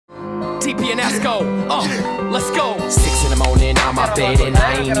TP and Esco. Let's go. 6 in the morning, I'm out bed and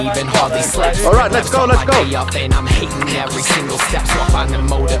I ain't even hardly slept. Alright, let's go, let's go. Up and I'm hating every single step, so I find the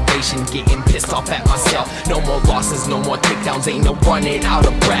motivation, getting pissed off at myself. No more losses, no more takedowns, ain't no running out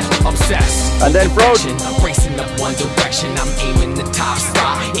of breath. Obsessed. And then bro, racing up one direction, I'm aiming the top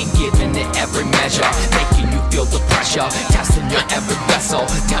spot and giving it every measure, making you feel the pressure, testing your every vessel,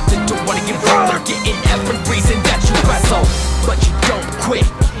 tempted to wanna get further, getting every reason that you wrestle, but you don't quit,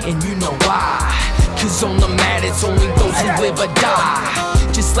 and you know why. Cause on the mat it's only those who live or die.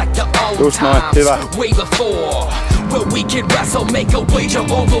 Just like the old times, way before, where we could wrestle, make a wager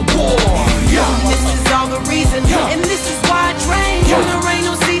over war. This is all the reason, and this is why I train. There ain't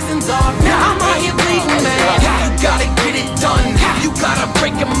no seasons off, now I'm out here bleeding, man. You gotta get it done, you gotta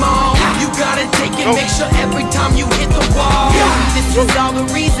break them all. You gotta take it, make sure every time you hit the wall. This is all the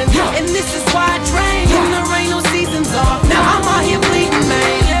reason, and this is why I train. There ain't no seasons off, now I'm out here bleeding,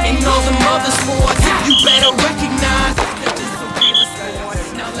 man. In all the other sports, you better recognize.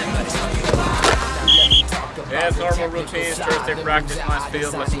 Yeah, it's normal routines, Thursday practice, nice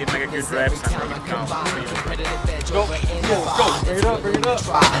field, let's get make a good reps and bring it down. Go, bring it up, bring it up.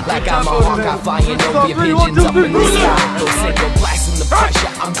 Like I'm a hawk, I fly and over your pigeons up in the sky. No single blasting the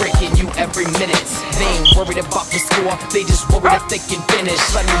pressure, I'm breaking you every minute. They ain't worried about the score, they just worried if they can finish.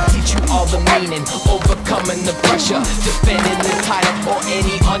 Let me teach you all the meaning, overcoming the pressure, defending the title or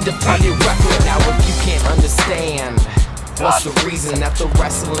any undefeated record. Now if you can't understand, what's the reason that the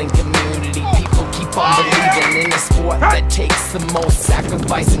wrestling community people keep on believing in a sport that takes the most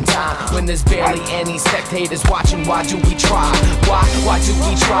sacrifice and time? When there's barely any spectators watching, why do we try? Why do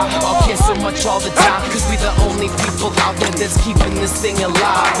we try? All care so much all the time, cause we the only people out there that's keeping this thing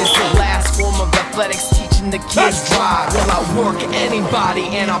alive. It's the last form of athletics, teaching the kids drive. Well, I work anybody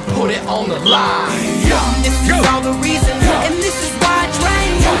and I put it on the line. This is all the reason, and this is why I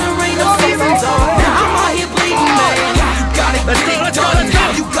train. There ain't no seasons off, now I'm out here bleeding, man. Gotta get it done,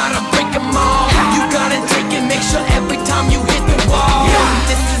 you gotta break them all. You gotta take it, make sure every time you hit the wall.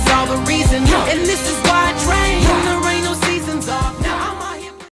 This is all the reason, and this is